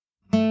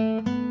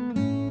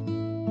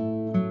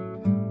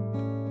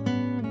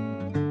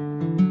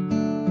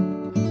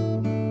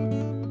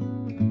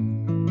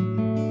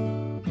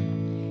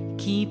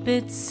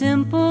it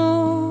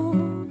simple,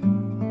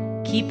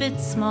 keep it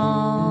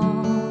small,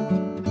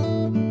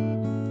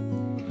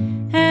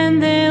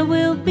 and there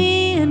will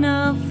be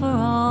enough for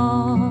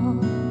all.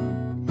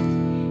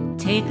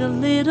 Take a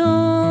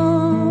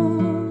little,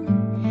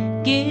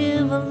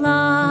 give a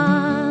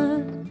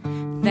lot.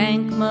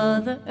 Thank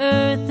Mother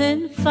Earth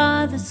and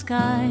Father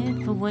Sky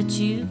for what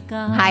you've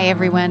got. Hi,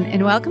 everyone,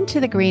 and welcome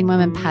to the Green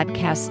Women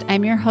Podcast.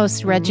 I'm your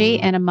host, Reggie,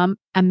 and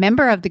a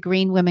member of the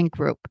Green Women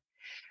Group.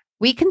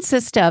 We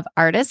consist of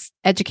artists,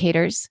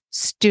 educators,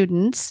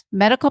 students,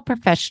 medical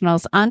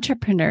professionals,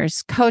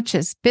 entrepreneurs,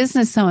 coaches,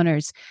 business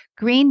owners,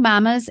 green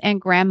mamas, and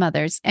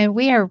grandmothers, and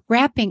we are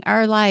wrapping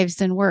our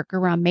lives and work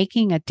around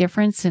making a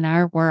difference in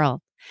our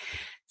world.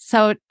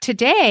 So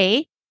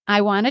today,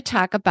 I want to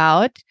talk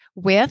about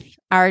with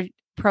our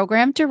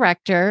program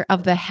director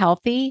of the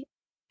Healthy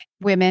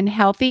Women,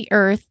 Healthy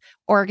Earth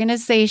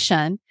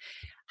organization,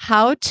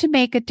 how to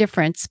make a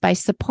difference by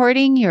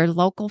supporting your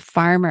local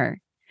farmer.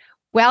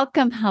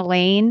 Welcome,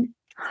 Helene.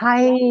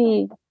 Hi.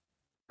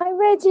 Hi,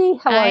 Reggie.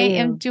 How are you? I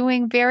am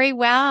doing very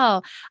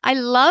well. I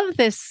love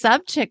this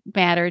subject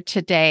matter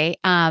today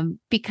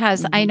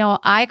because I know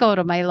I go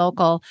to my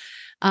local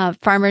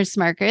farmers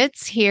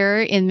markets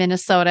here in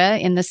Minnesota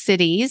in the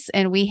cities,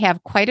 and we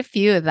have quite a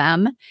few of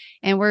them.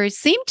 And we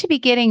seem to be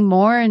getting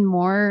more and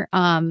more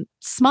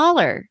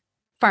smaller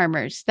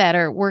farmers that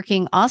are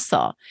working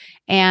also,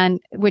 and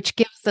which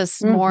gives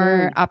us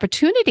more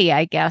opportunity,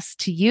 I guess,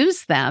 to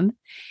use them.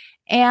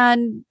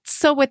 And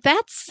so with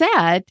that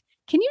said,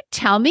 can you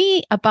tell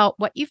me about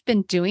what you've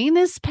been doing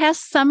this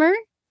past summer?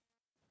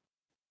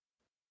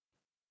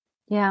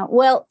 Yeah,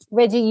 well,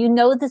 Reggie, you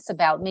know this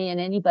about me, and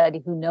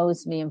anybody who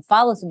knows me and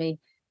follows me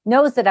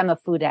knows that I'm a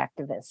food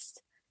activist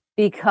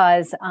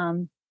because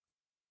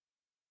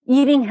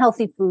eating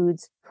healthy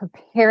foods,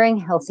 preparing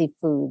healthy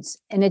foods,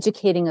 and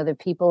educating other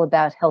people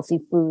about healthy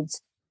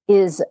foods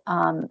is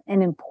an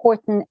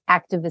important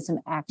activism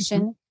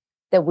action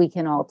that we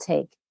can all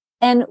take.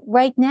 And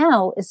right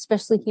now,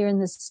 especially here in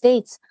the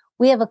States,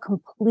 we have a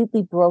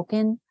completely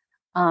broken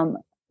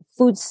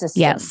food system.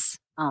 Yes.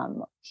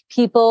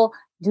 People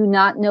do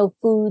not know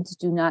foods,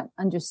 do not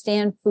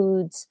understand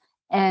foods.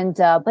 And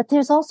but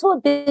there's also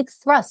a big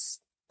thrust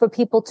for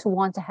people to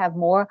want to have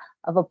more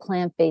of a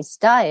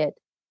plant-based diet,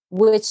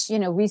 which, you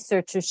know,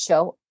 researchers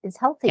show is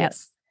healthier.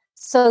 Yes.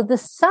 So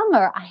this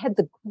summer, I had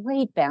the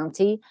great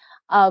bounty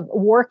of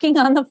working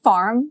on the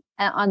farm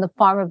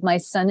of my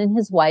son and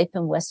his wife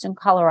in Western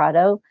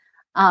Colorado.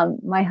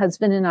 My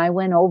husband and I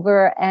went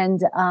over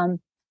and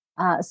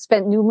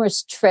spent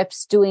numerous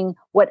trips doing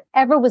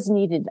whatever was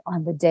needed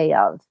on the day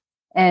of.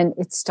 And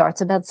it starts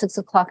about 6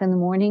 o'clock in the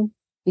morning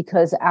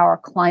because our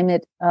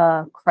climate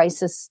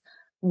crisis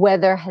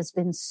weather has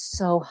been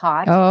so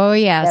hot. Oh,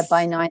 yes.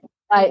 That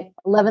by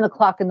 11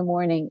 o'clock in the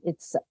morning,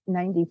 it's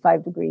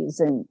 95 degrees.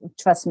 And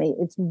trust me,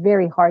 it's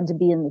very hard to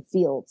be in the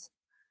fields.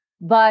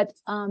 But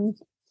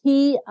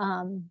he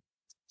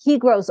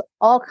grows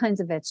all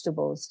kinds of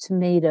vegetables,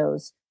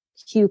 tomatoes,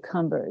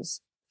 cucumbers.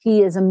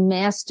 He is a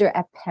master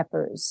at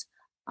peppers.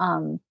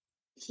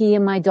 He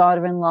and my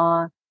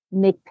daughter-in-law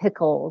make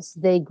pickles.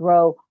 They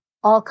grow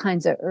all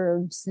kinds of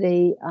herbs.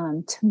 They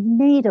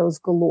tomatoes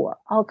galore,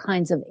 all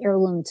kinds of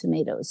heirloom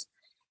tomatoes.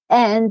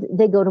 And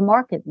they go to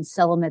market and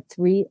sell them at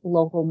 3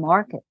 local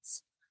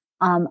markets.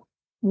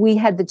 We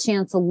had the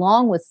chance,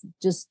 along with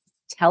just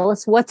tell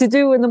us what to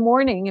do in the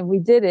morning, and we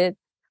did it,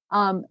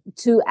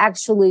 to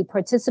actually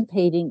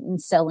participating in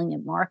selling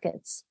at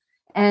markets.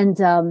 And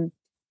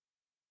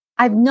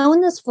I've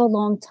known this for a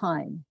long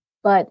time,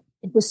 but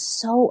it was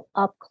so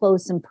up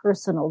close and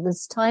personal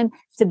this time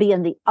to be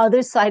on the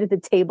other side of the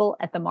table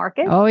at the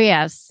market. Oh,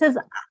 yes. Because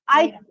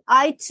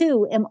I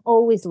too am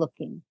always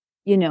looking,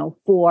 you know,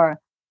 for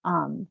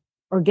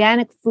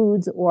organic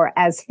foods, or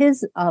as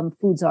his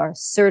foods are,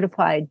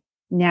 certified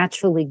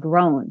naturally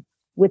grown,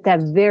 with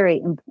that very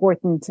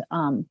important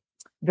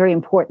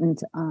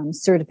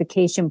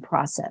certification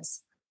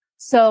process.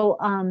 So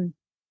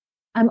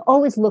I'm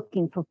always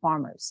looking for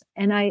farmers,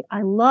 and I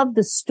love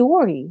the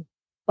story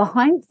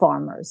behind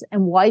farmers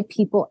and why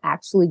people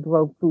actually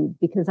grow food,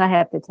 because I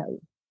have to tell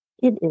you,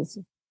 it is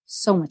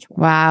so much work.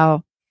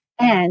 Wow.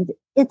 And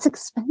it's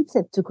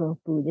expensive to grow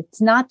food. It's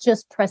not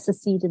just press a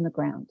seed in the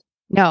ground.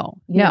 No.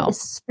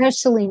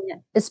 Especially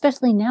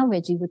now,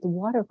 Reggie, with the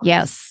water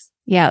crisis.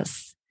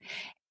 Yes.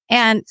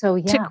 And so,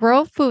 to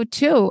grow food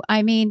too,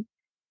 I mean,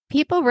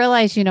 people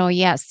realize, you know,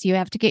 yes, you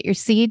have to get your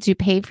seeds, you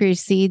pay for your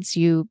seeds,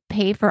 you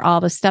pay for all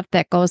the stuff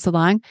that goes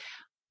along,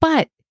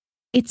 but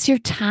it's your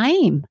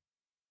time.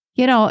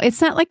 You know,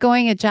 it's not like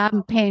going a job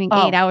and paying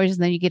 8 hours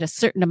and then you get a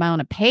certain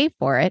amount of pay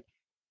for it.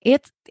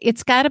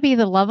 It's got to be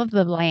the love of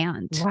the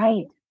land.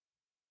 Right.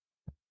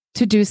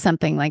 To do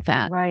something like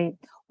that. Right.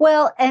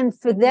 Well, and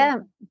for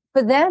them,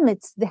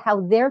 it's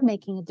how they're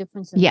making a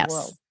difference in the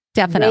world.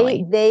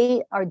 Definitely.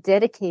 They are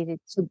dedicated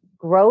to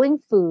growing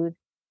food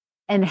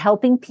and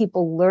helping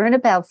people learn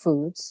about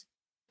foods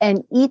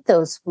and eat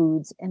those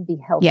foods and be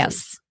healthy.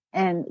 Yes.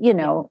 And, you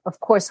know, of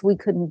course, we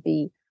couldn't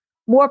be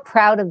more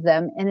proud of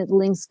them, and it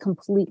links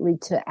completely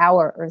to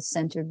our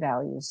earth-centered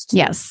values too.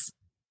 Yes.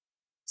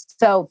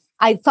 So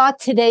I thought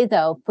today,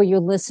 though, for your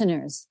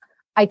listeners,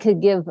 I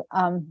could give,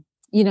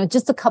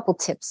 just a couple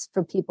tips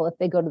for people if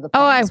they go to the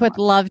Oh, I farmers would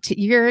market. love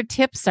to. Your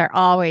tips are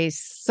always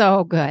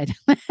so good.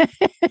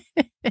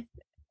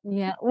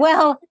 Yeah.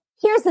 Well,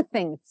 here's the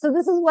thing. So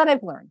this is what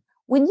I've learned.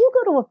 When you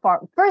go to a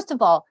farm, first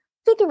of all,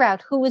 figure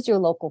out who is your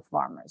local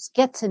farmers.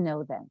 Get to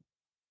know them.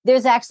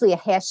 There's actually a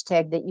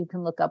hashtag that you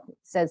can look up. It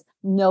says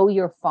 "Know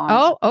Your Farmer."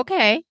 Oh,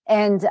 okay.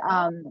 And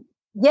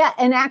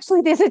and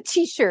actually there's a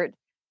T-shirt,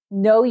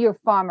 "Know Your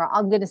Farmer."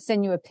 I'm going to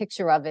send you a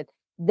picture of it.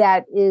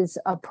 That is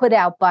put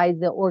out by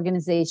the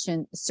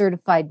organization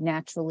Certified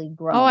Naturally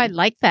Grown. Oh, I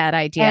like that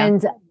idea.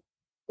 And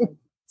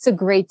it's a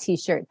great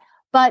T-shirt.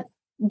 But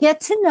get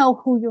to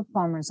know who your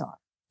farmers are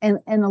and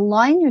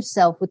align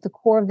yourself with the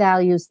core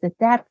values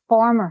that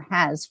farmer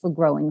has for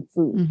growing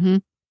food. Mm-hmm.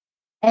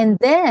 And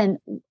then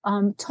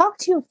talk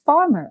to your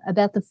farmer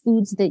about the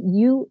foods that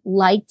you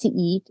like to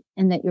eat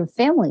and that your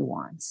family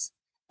wants.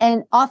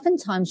 And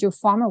oftentimes your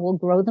farmer will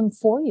grow them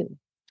for you.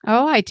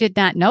 Oh, I did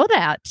not know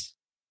that.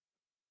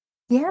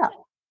 Yeah.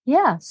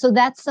 Yeah. So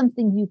that's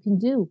something you can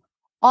do.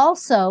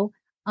 Also,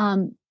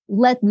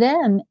 let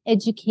them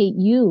educate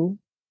you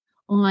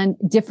on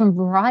different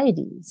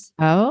varieties.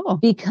 Oh,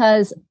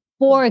 Because,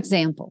 for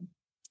example,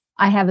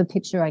 I have a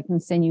picture I can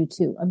send you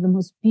too of the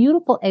most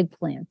beautiful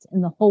eggplant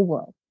in the whole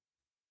world.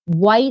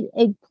 White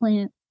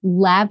eggplant,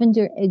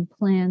 lavender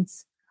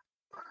eggplants,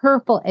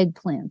 purple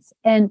eggplants.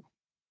 And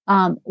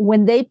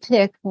when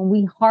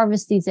we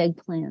harvest these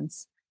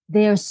eggplants,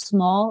 they are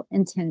small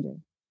and tender.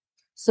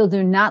 So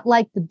they're not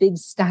like the big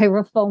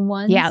styrofoam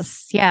ones.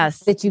 yes.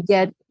 That you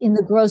get in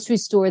the grocery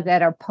store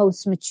that are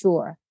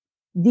post-mature.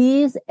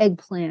 These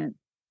eggplant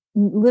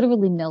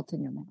literally melt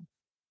in your mouth.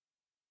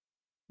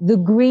 The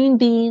green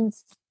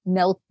beans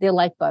melt, they're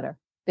like butter.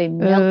 They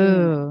melt in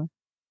your mouth.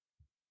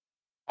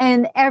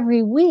 And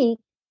every week,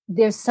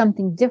 there's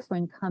something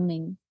different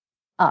coming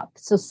up.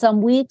 So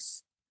some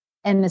weeks,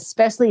 and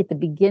especially at the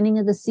beginning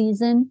of the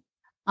season,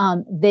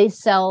 they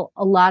sell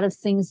a lot of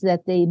things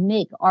that they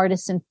make,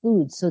 artisan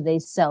foods. So they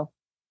sell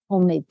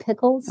homemade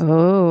pickles.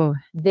 Oh,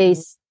 They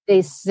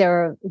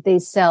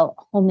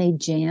sell homemade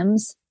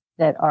jams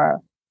that are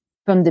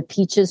from the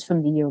peaches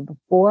from the year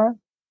before.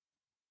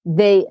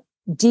 They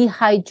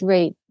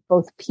dehydrate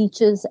both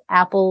peaches,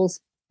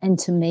 apples, and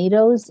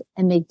tomatoes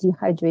and make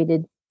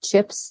dehydrated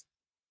chips.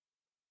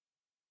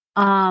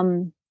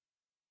 All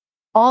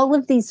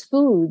of these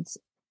foods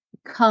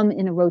come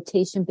in a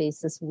rotation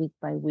basis week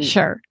by week.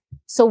 sure.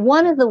 So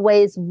one of the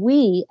ways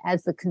we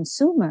as the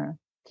consumer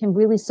can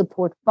really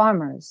support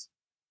farmers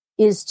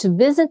is to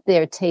visit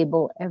their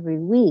table every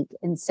week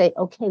and say,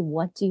 okay,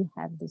 what do you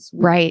have this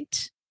week?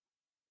 Right.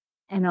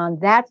 And on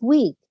that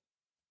week,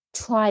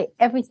 try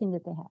everything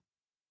that they have.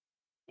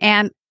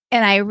 And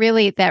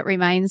that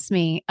reminds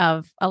me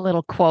of a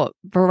little quote: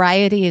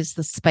 variety is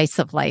the spice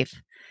of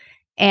life.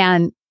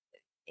 And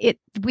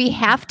we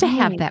have to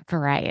have that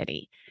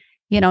variety,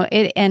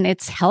 and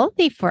it's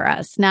healthy for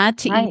us not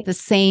to eat the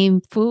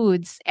same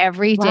foods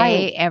every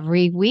day,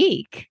 every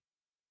week.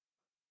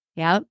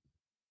 Yep.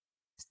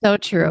 So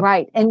true.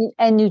 Right. And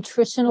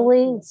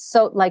nutritionally,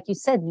 so like you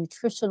said,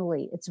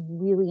 nutritionally, it's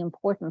really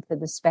important for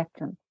the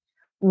spectrum.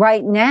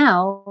 Right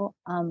now,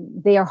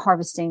 they are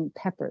harvesting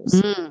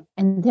peppers,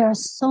 and there are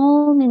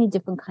so many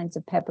different kinds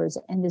of peppers,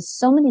 and there's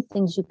so many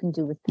things you can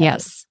do with peppers.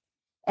 Yes.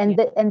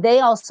 And they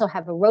also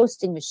have a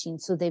roasting machine,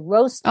 so they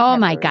roast. Oh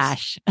peppers, my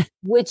gosh!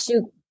 which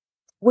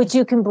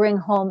you can bring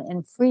home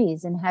and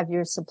freeze and have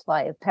your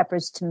supply of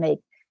peppers to make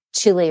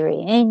chile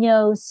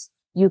rellenos.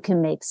 You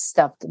can make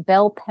stuffed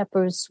bell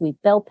peppers,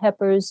 sweet bell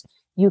peppers.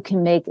 You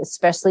can make,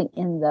 especially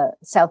in the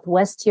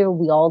Southwest here,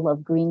 we all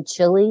love green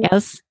chili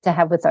to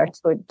have with our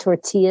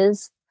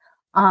tortillas.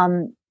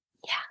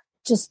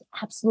 Just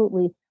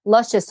absolutely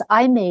luscious.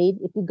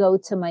 If you go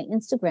to my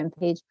Instagram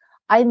page,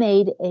 I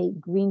made a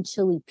green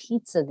chili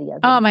pizza the other day.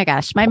 Oh my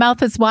gosh. My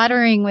mouth is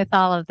watering with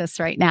all of this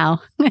right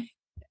now.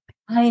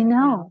 I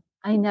know.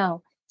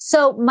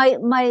 So my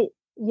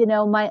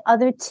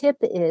other tip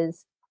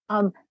is,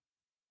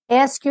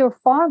 ask your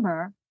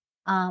farmer,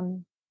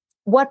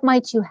 what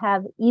might you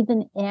have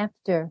even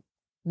after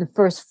the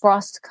first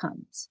frost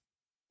comes?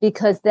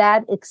 Because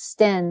that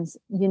extends,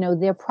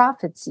 their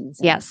profit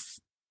season. Yes.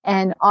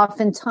 And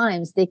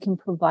oftentimes they can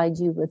provide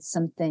you with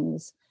some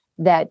things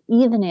that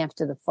even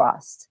after the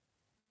frost,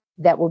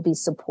 that will be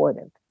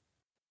supportive.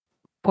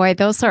 Boy,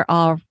 those are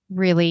all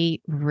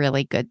really,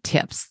 really good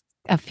tips.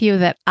 A few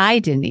that I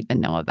didn't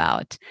even know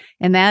about.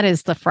 And that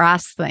is the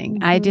frost thing.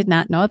 I did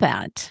not know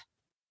that.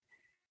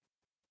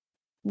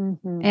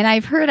 And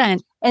I've heard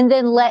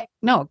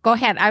no, go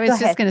ahead. I was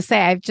just going to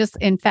say,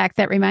 in fact,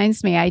 that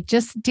reminds me, I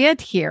just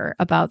did hear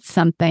about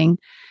something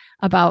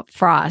about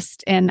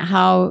frost and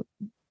how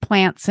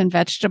plants and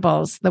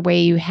vegetables, the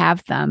way you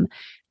have them,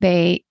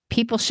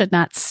 people should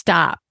not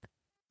stop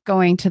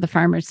going to the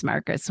farmers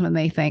markets when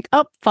they think,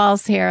 oh,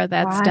 fall's here,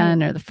 that's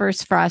done, or the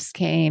first frost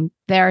came.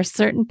 There are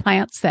certain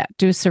plants that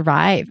do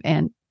survive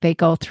and they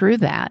go through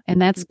that,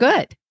 and that's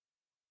good.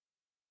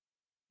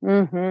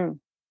 Mm-hmm.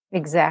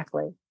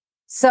 Exactly.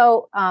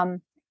 So,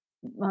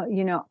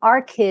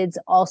 our kids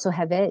also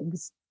have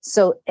eggs.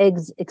 So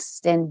eggs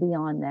extend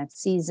beyond that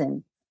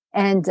season.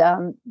 And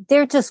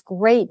they're just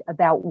great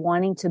about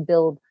wanting to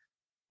build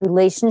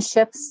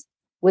relationships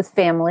with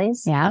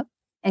families Yeah.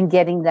 and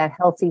getting that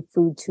healthy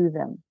food to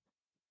them.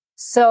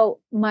 So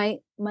my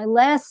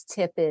last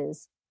tip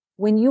is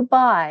when you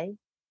buy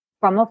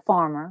from a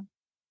farmer,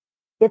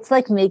 it's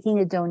like making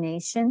a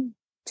donation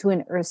to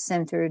an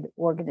earth-centered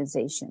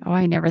organization. Oh,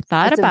 I never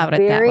thought It's a about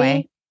it that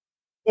way.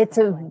 It's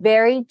a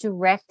very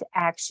direct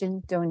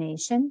action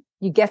donation.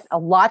 You get a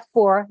lot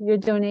for your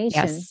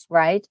donation, Yes.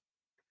 right?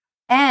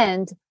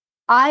 And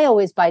I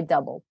always buy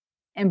double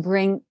and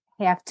bring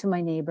half to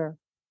my neighbor,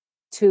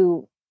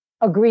 to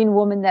a green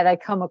woman that I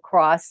come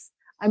across.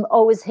 I'm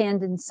always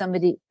handing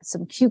somebody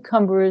some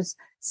cucumbers,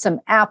 some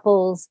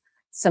apples,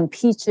 some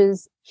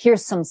peaches.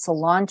 Here's some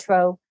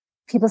cilantro.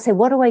 People say,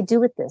 what do I do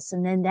with this?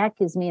 And then that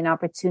gives me an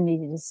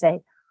opportunity to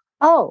say,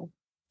 oh,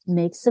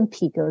 make some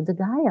pico de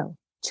gallo,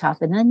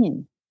 chop an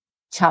onion,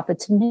 chop a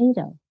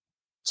tomato,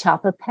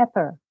 chop a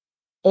pepper,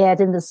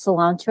 add in the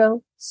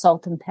cilantro,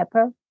 salt and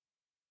pepper,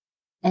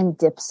 and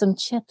dip some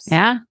chips.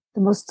 Yeah.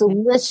 The most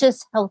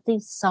delicious, healthy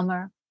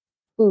summer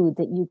food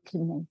that you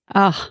can make.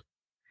 Oh,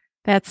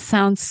 that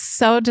sounds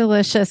so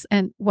delicious.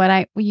 And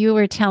you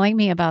were telling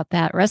me about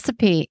that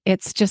recipe,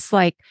 it's just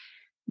like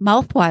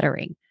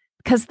mouthwatering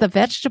because the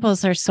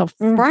vegetables are so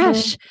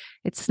fresh.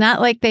 It's not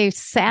like they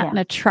sat in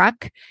a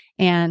truck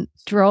and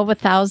drove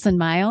 1,000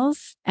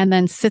 miles and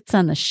then sits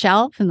on the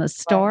shelf in the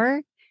store.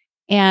 Right.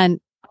 And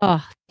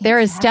there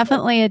is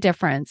definitely a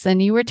difference.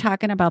 And you were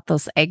talking about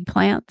those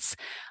eggplants.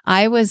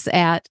 I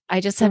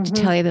just have to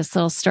tell you this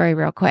little story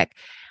real quick.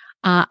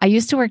 I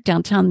used to work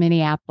downtown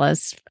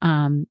Minneapolis,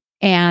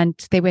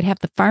 and they would have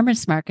the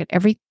farmers market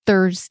every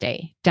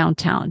Thursday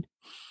downtown.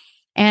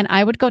 And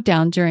I would go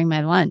down during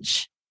my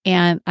lunch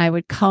and I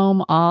would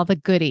comb all the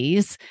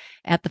goodies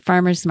at the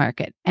farmers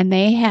market. And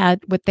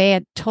what they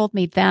had told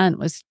me then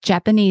was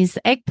Japanese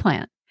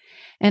eggplant.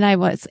 And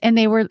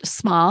they were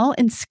small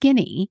and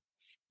skinny.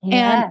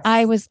 Yes.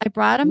 And I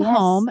brought them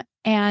home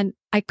and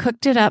I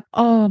cooked it up.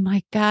 Oh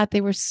my God,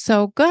 they were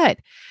so good.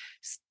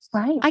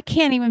 Right. I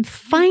can't even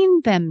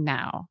find them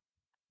now.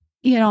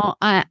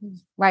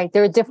 Right.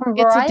 They're a different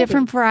variety. It's a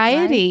different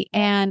variety. Right?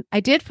 And I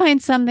did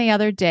find some the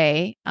other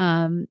day.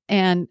 And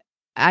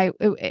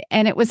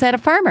it was at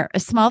a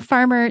small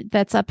farmer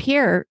that's up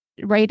here,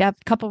 right up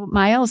a couple of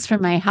miles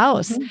from my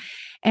house.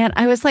 And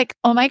I was like,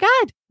 oh my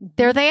God,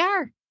 there they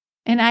are.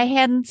 And I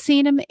hadn't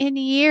seen them in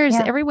years.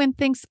 Yeah. Everyone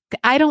thinks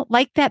I don't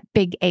like that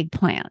big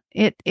eggplant.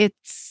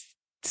 It's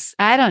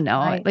I don't know.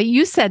 Right. Like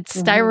you said,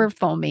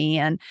 styrofoamy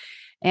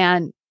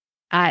and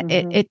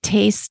it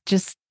tastes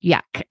just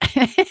yuck.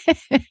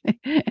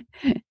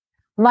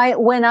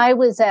 When I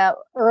was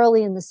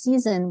early in the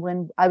season,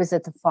 when I was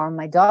at the farm,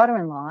 my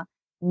daughter-in-law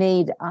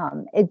made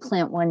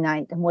eggplant one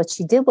night, and what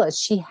she did was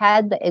she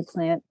had the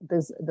eggplant,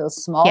 those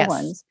small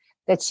ones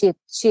that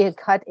she had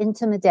cut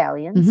into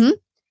medallions.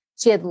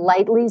 She had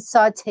lightly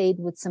sautéed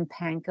with some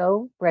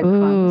panko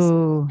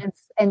breadcrumbs,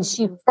 and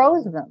she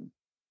froze them.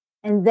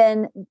 And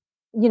then,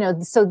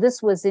 so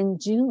this was in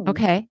June.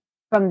 Okay.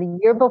 From the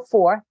year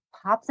before,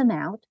 popped them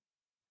out,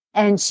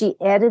 and she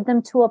added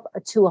them to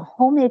a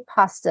homemade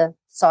pasta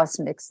sauce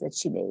mix that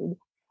she made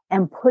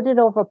and put it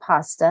over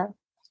pasta.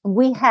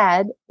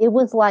 It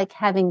was like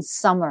having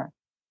summer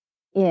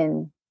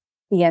in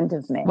the end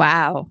of May.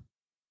 Wow.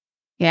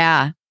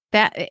 Yeah.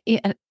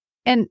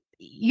 And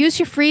use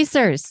your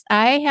freezers.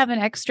 I have an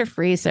extra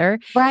freezer.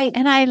 Right.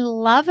 And I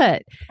love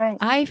it. Right.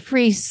 I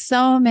freeze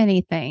so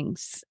many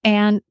things,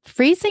 and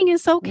freezing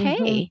is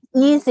okay.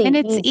 Easy. And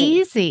it's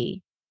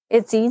easy.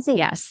 It's easy.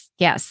 Yes.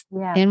 Yeah.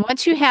 And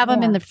once you have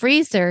them in the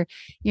freezer,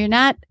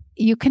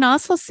 you can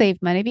also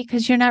save money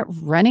because you're not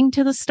running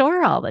to the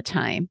store all the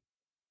time.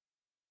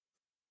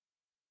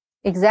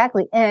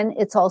 Exactly. And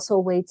it's also a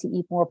way to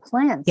eat more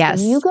plants. Yes.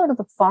 When you go to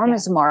the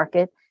farmer's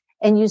market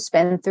and you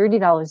spend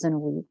 $30 in a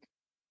week,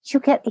 you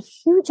get a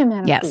huge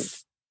amount of food.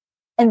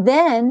 And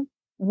then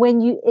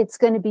when it's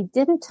going to be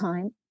dinner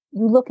time,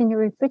 you look in your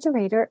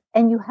refrigerator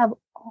and you have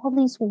all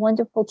these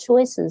wonderful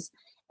choices,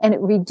 and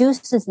it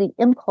reduces the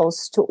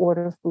impulse to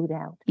order food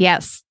out.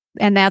 Yes.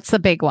 And that's the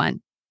big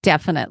one.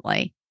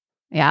 Definitely.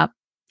 Yeah.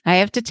 I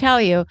have to tell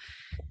you,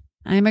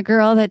 I'm a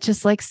girl that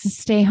just likes to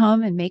stay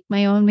home and make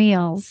my own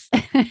meals.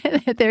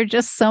 They're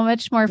just so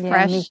much more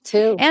fresh. Me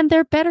too. And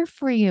they're better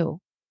for you.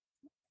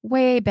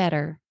 Way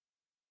better.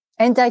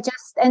 And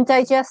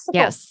digestible.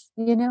 Yes.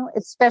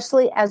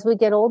 Especially as we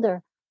get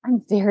older, I'm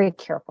very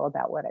careful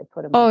about what I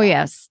put in my body.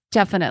 Yes,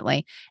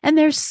 definitely. And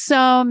there's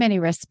so many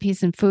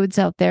recipes and foods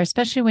out there,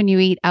 especially when you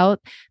eat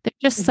out. They're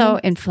just so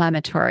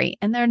inflammatory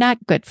and they're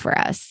not good for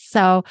us.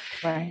 So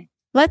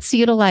let's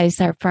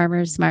utilize our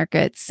farmers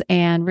markets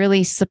and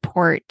really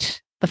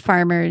support the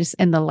farmers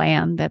and the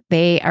land that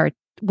they are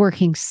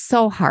working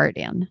so hard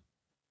in.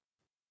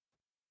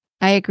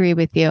 I agree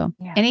with you.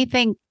 Yeah,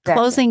 anything,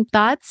 closing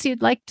thoughts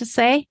you'd like to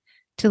say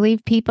to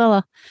leave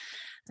people?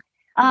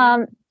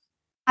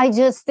 I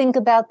just think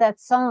about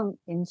that song,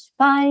 inch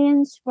by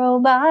inch, row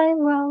by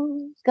row,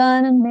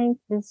 gonna make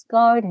this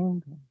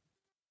garden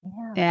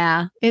grow.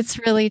 Yeah, it's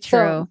really true.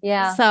 So,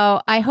 yeah. So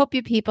I hope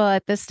you people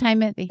at this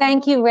time of the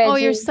Thank you, Reggie. Oh,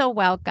 you're so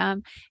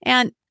welcome.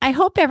 And I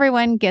hope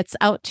everyone gets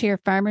out to your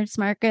farmers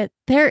market.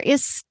 There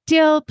is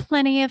still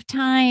plenty of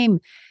time.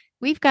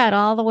 We've got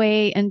all the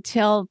way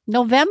until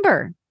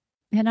November.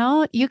 You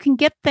know, you can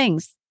get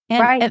things.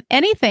 And if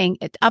anything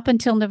up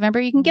until November,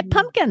 you can get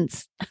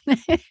pumpkins.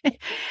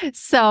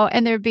 So,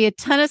 and there'd be a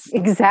ton of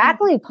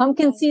exactly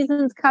pumpkin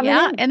season's coming.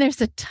 Yeah, and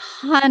there's a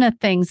ton of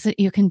things that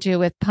you can do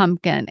with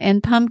pumpkin,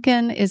 and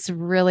pumpkin is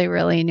really,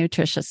 really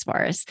nutritious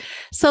for us.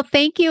 So,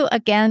 thank you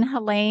again,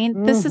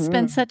 Helene. This has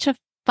been such a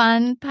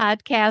fun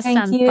podcast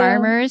on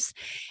farmers,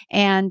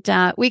 and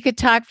we could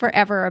talk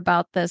forever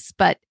about this,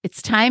 but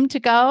it's time to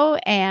go,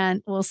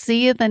 and we'll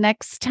see you the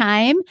next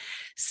time.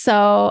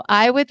 So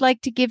I would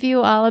like to give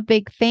you all a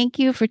big thank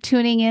you for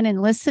tuning in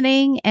and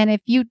listening. And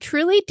if you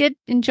truly did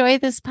enjoy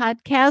this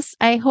podcast,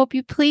 I hope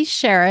you please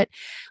share it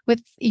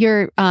with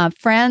your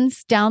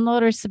friends,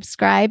 download or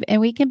subscribe, and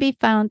we can be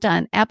found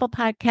on Apple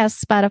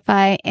Podcasts,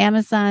 Spotify,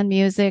 Amazon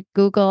Music,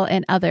 Google,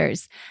 and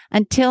others.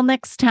 Until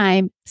next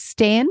time,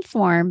 stay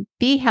informed,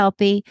 be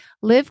healthy,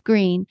 live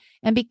green,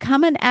 and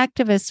become an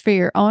activist for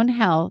your own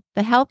health,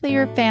 the health of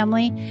your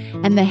family,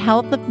 and the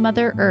health of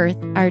Mother Earth,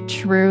 our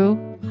true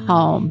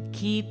home.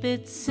 Keep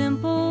it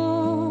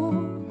simple,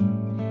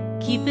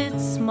 keep it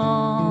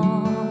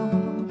small,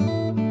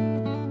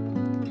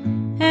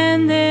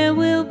 and there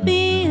will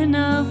be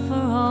enough for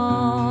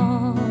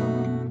all.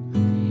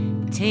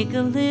 Take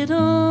a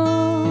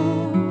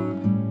little,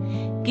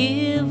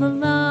 give a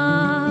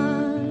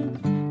lot.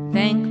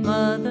 Thank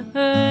Mother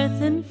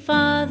Earth and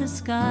Father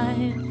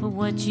Sky for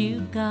what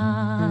you've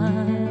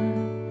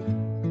got.